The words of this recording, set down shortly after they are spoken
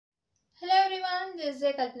everyone, this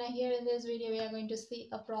is Kalpana here. In this video we are going to see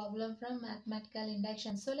a problem from mathematical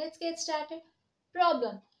induction. So let's get started.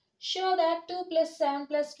 Problem. Show that 2 plus 7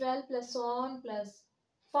 plus 12 plus so on plus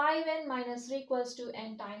 5n minus 3 equals to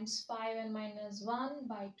n times 5n minus 1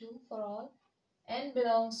 by 2 for all n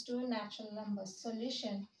belongs to natural numbers.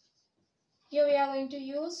 Solution. Here we are going to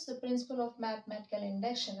use the principle of mathematical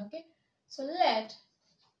induction. Okay. So let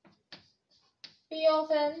P of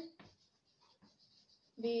n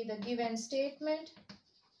be the given statement.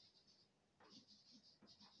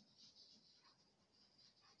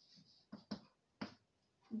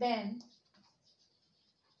 Then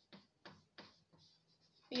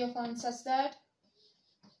P of 1 such that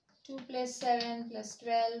 2 plus 7 plus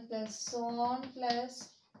 12 plus so on plus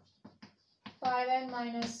 5n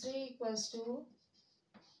minus 3 equals to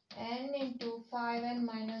n into 5n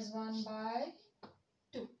minus 1 by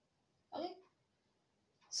 2. Okay.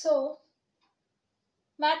 So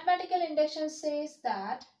mathematical induction says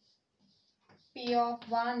that P of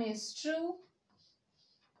 1 is true,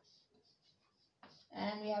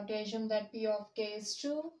 and we have to assume that P of k is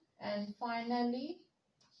true, and finally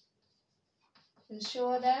we'll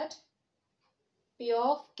show that P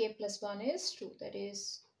of k plus 1 is true. That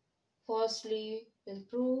is, firstly we'll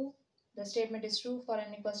prove the statement is true for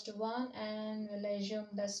n equals to 1, and we'll assume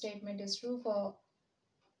the statement is true for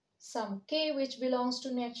some k which belongs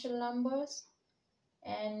to natural numbers,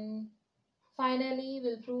 and finally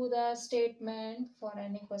we'll prove the statement for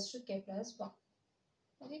n equals to k plus 1.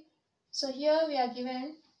 Okay. So here we are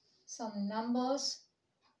given some numbers.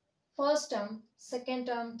 First term, second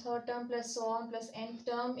term, third term plus so on plus nth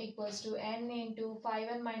term equals to n into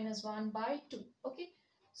 5n minus 1 by 2. Okay.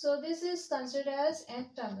 So this is considered as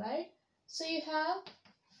nth term, right? So you have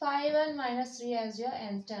 5n minus 3 as your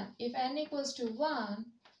nth term. If n equals to 1,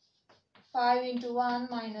 5 into 1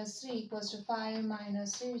 minus 3 equals to 5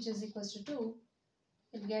 minus 3, which is equals to 2.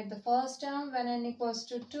 You'll get the first term when n equals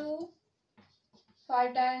to 2.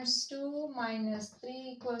 5 times 2 minus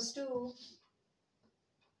 3 equals to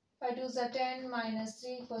 5 2s are 10 minus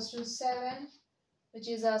 3 equals to 7, which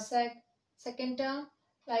is our second term.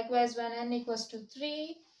 Likewise, when n equals to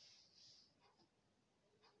 3,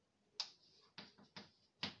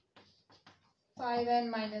 5n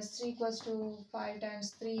minus 3 equals to 5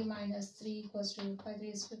 times 3 minus 3 equals to 5 3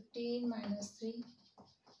 is 15 minus 3,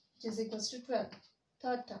 which is equals to 12.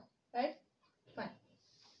 Third term, right? Fine.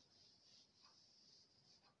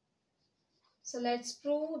 So let's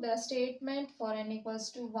prove the statement for n equals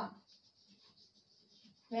to 1.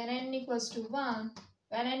 When n equals to 1,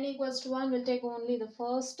 we'll take only the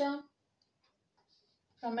first term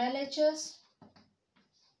from LHS.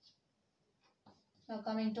 Now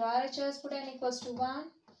coming to RHS, put n equals to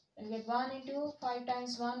 1. We'll get 1 into 5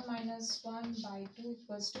 times 1 minus 1 by 2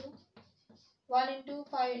 equals to 1 into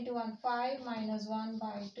 5 into 1, 5 minus 1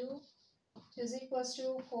 by 2, which is equals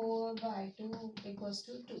to 4 by 2 equals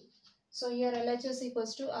to 2. So here LHS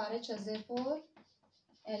equals to RHS. Therefore,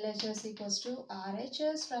 LHS equals to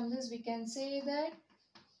RHS. From this we can say that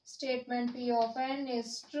statement P of n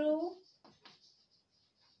is true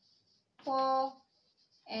for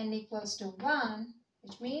n equals to 1,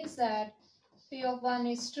 which means that P of 1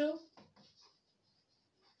 is true.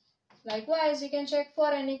 Likewise, you can check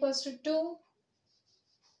for n equals to 2.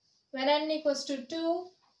 When n equals to 2,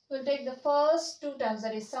 we'll take the first two terms,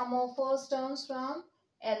 that is sum of first terms from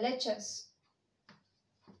LHS.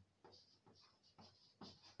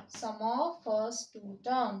 Sum of first two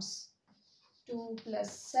terms. 2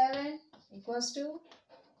 plus 7 equals to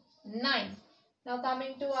 9. Now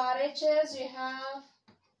coming to RHS, we have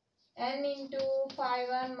n into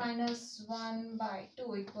 5n minus 1 by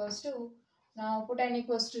 2 equals to, now put n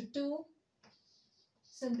equals to 2.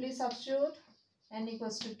 Simply substitute n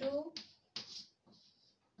equals to 2.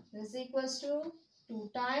 This equals to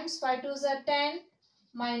 2 times 5 2s are 10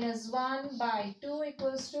 minus 1 by 2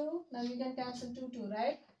 equals to, now you can cancel 2,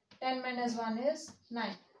 right? 10 minus 1 is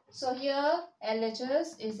 9. So here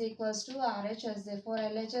LHS is equals to RHS. Therefore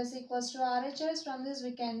LHS equals to RHS. From this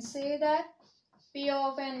we can say that P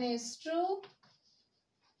of n is true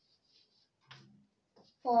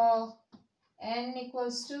for n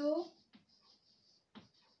equals to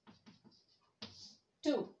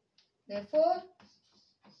 2. Therefore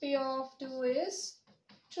P of 2 is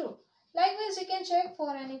true. Likewise, you can check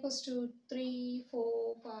for n equals to 3,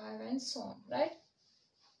 4, 5 and so on, right?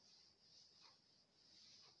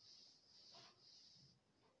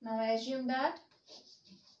 Now I assume that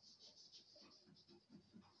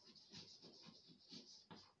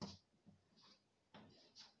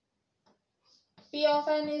P of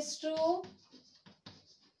n is true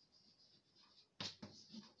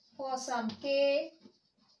for some k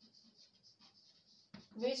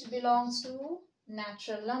which belongs to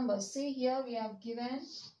natural numbers. See here we have given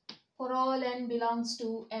for all n belongs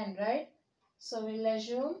to n, right? So we'll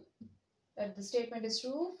assume that the statement is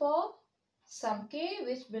true for some k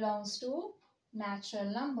which belongs to natural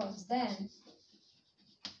numbers. Then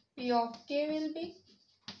P of k will be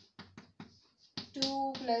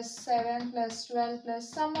 2 plus 7 plus 12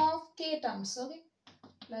 plus sum of k terms, okay?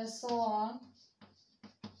 Plus so on.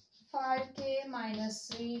 5k minus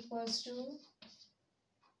 3 equals to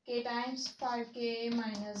k times 5k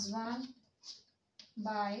minus 1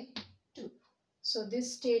 by 2. So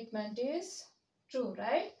this statement is true,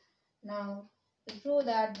 right? Now to prove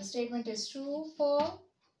that the statement is true for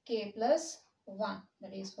k plus 1,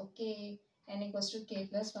 that is for k n equals to k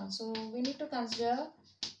plus 1. So we need to consider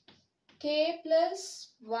k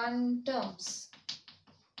plus 1 terms.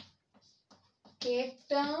 K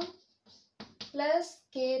term plus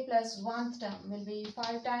k plus 1th term will be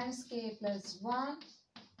 5 times k plus 1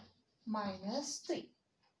 minus 3.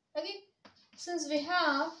 Okay, since we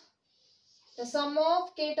have the sum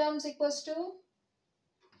of k terms equals to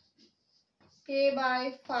k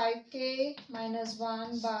by 5k minus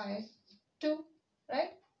 1 by 2,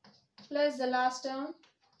 right? Plus the last term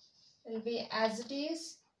will be as it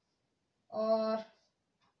is, or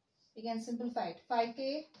we can simplify it.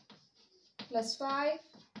 5k plus 5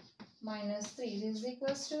 minus 3. This is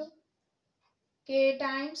equals to k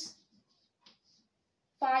times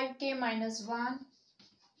 5k minus 1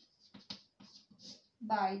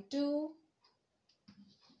 by 2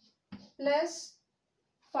 plus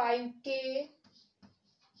 5k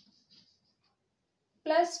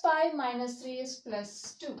plus 5 minus 3 is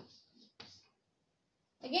plus 2.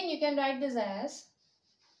 Again you can write this as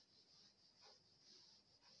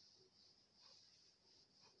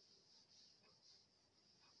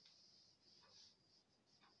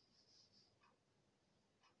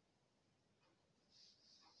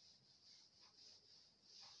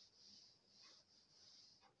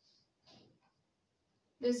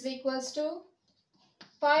this is equals to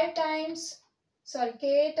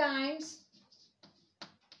k times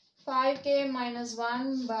 5k minus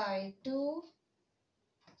 1 by 2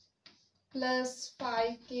 plus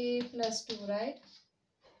 5k plus 2, right?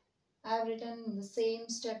 I have written the same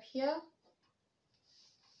step here.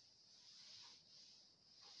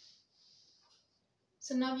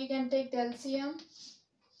 So now you can take the LCM.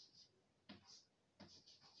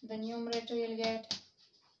 The numerator you'll get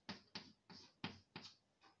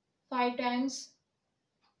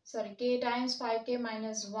k times 5k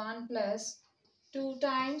minus 1 plus 2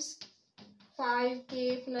 times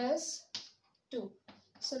 5k plus 2.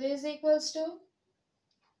 So this is equals to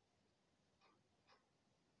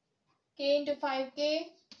k into 5k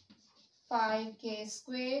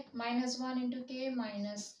square minus 1 into k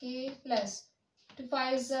minus k plus 2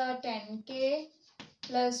 5s are 10k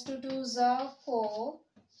plus 2 2s are 4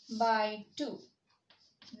 by 2.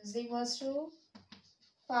 This is equals to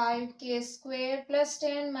 5k square plus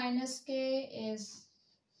 10 minus k is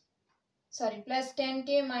plus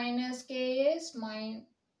 10k minus k is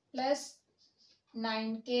plus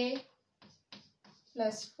 9k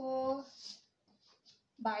plus 4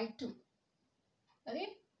 by 2. Okay,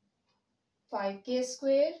 5k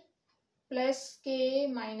square plus k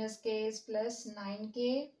minus k is plus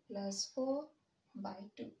 9k plus 4 by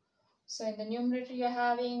 2. So in the numerator you are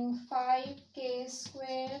having 5k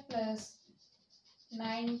square plus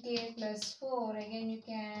 9k plus 4. Again you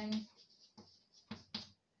can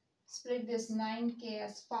split this 9k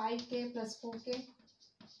as 5k plus 4k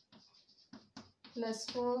plus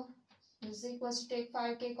 4. This is equals to take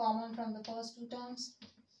 5k common from the first two terms.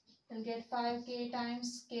 We'll get 5k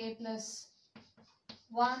times k plus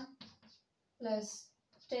 1 plus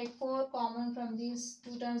take 4 common from these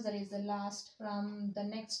two terms, that is the last from the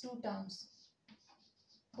next two terms.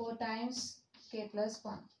 4 times k plus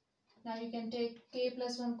 1. Now you can take k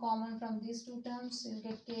plus 1 common from these two terms. You'll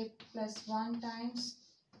get k plus 1 times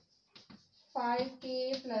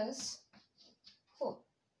 5k plus 4,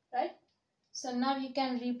 right? So now you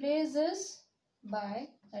can replace this by,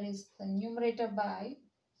 that is the numerator by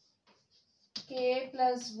k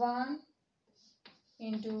plus 1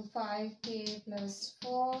 into 5k plus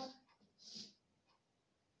 4.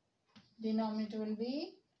 Denominator will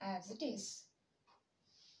be as it is.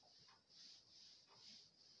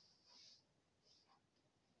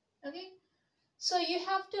 Okay, so you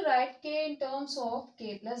have to write k in terms of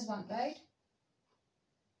k plus 1, right?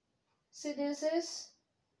 See, this is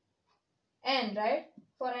n, right?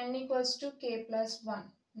 For n equals to k plus 1.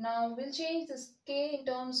 Now we'll change this k in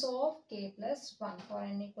terms of k plus 1. For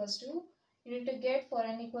n equals to, you need to get for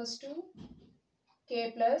n equals to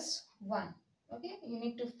k plus 1. Okay, you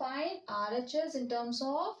need to find RHS in terms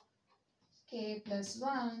of k plus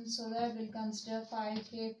 1. So that we'll consider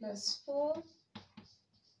 5k plus 4.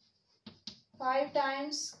 5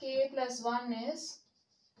 times k plus 1 is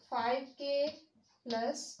 5k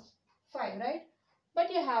plus 5, right?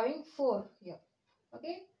 But you're having 4 here.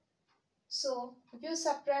 Okay. So if you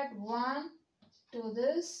subtract 1 to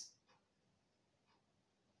this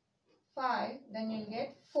 5, then you'll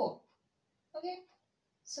get 4. Okay.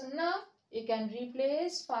 So now you can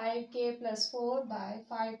replace 5k plus 4 by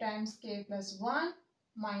 5 times k plus 1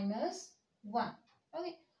 minus 1.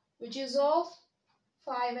 Okay. Which is of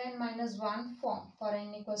 5n minus 1 form for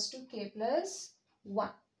n equals to k plus 1.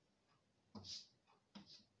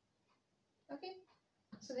 Okay.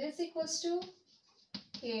 So this equals to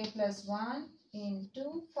k plus 1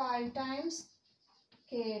 into 5 times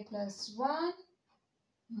k plus 1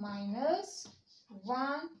 minus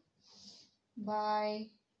 1 by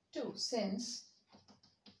 2, since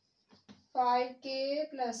 5k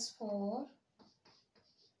plus 4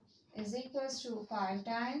 is equals to 5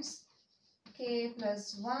 times k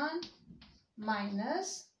plus 1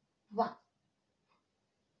 minus 1.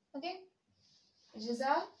 Okay, which is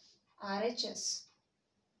our RHS.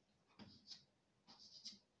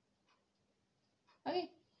 Okay,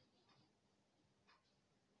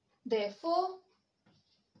 therefore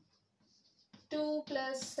 2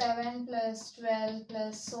 plus 7 plus 12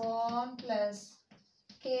 plus so on plus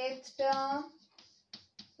kth term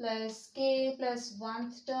plus k plus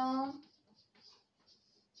 1th term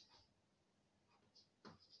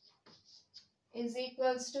is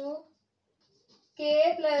equals to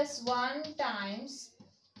k plus 1 times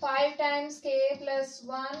 5 times k plus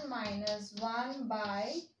 1 minus 1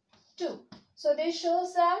 by 2. So this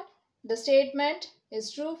shows that the statement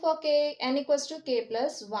is true for k n equals to k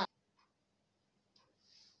plus 1.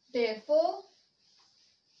 Therefore,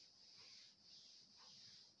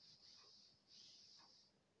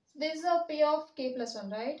 this is a p of k plus 1,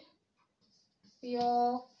 right? P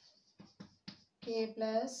of k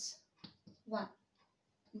plus 1.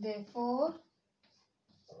 Therefore,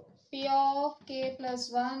 p of k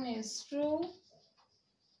plus 1 is true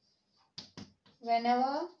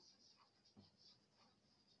whenever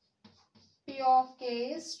p of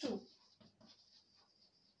k is true.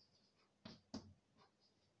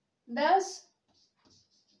 Thus,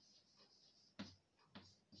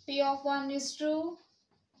 p of 1 is true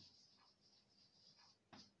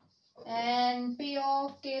and p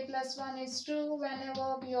of k plus 1 is true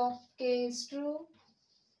whenever p of k is true.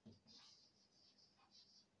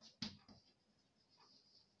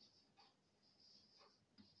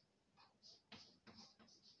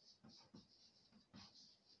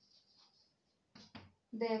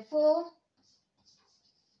 Therefore,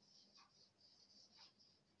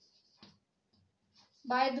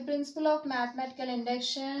 by the principle of mathematical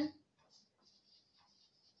induction,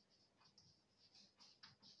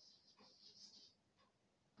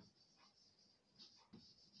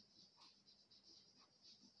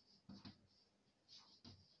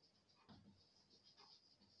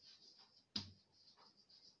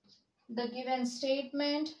 the given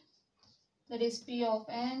statement, that is p of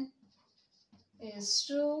n, is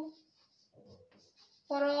true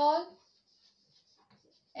for all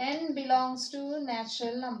n belongs to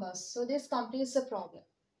natural numbers. So this completes the problem.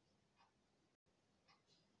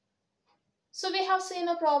 So we have seen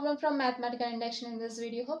a problem from mathematical induction in this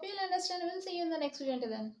video. Hope you'll understand. We'll see you in the next video. Until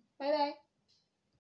then, bye bye.